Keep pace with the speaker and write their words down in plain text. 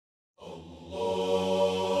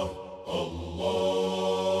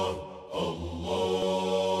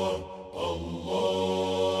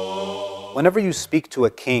Whenever you speak to a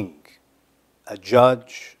king, a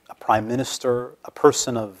judge, a prime minister, a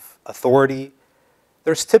person of authority,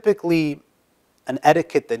 there's typically an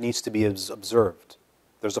etiquette that needs to be observed.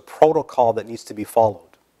 There's a protocol that needs to be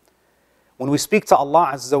followed. When we speak to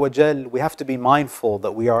Allah Azza wa Jal, we have to be mindful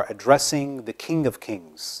that we are addressing the King of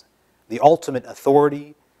Kings, the ultimate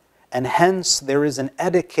authority, and hence there is an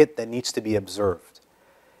etiquette that needs to be observed.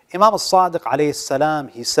 Imam al-Sadiq alayhi salam,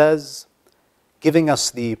 he says, giving us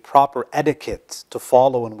the proper etiquette to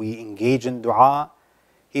follow when we engage in dua,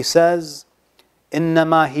 he says,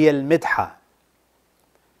 إِنَّمَا هِيَ الْمِدْحَةِ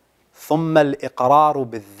ثُمَّ الْإِقْرَارُ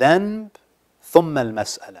بِالذَّنْبِ ثُمَّ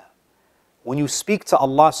الْمَسْأَلَةِ. When you speak to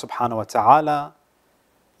Allah subhanahu wa ta'ala,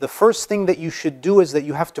 the first thing that you should do is that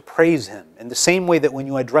you have to praise Him. In the same way that when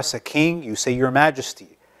you address a king, you say Your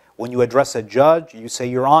Majesty. When you address a judge, you say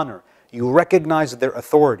Your Honor. You recognize their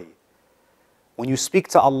authority. When you speak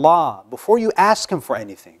to Allah, before you ask Him for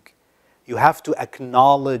anything, you have to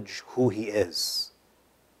acknowledge who He is.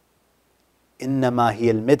 إِنَّمَا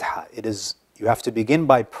هِيَ الْمِدْحَةِ. It is, you have to begin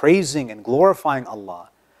by praising and glorifying Allah.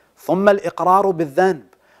 ثُمَّ الْإِقْرَارُ بِالذَّنْبِ.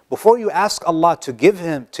 Before you ask Allah to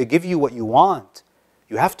give you what you want,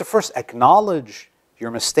 you have to first acknowledge your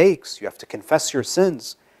mistakes. You have to confess your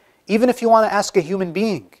sins. Even if you want to ask a human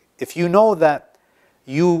being, if you know that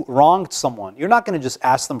you wronged someone, you're not going to just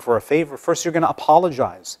ask them for a favor. First, you're going to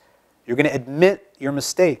apologize. You're going to admit your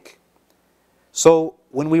mistake. So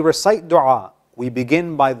when we recite dua, we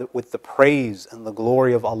begin with the praise and the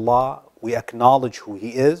glory of Allah. We acknowledge who He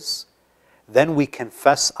is. Then we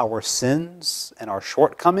confess our sins and our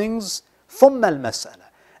shortcomings. ثُمَّ الْمَسْأَلَةِ.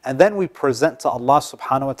 And then we present to Allah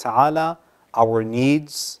subhanahu wa ta'ala our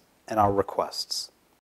needs and our requests.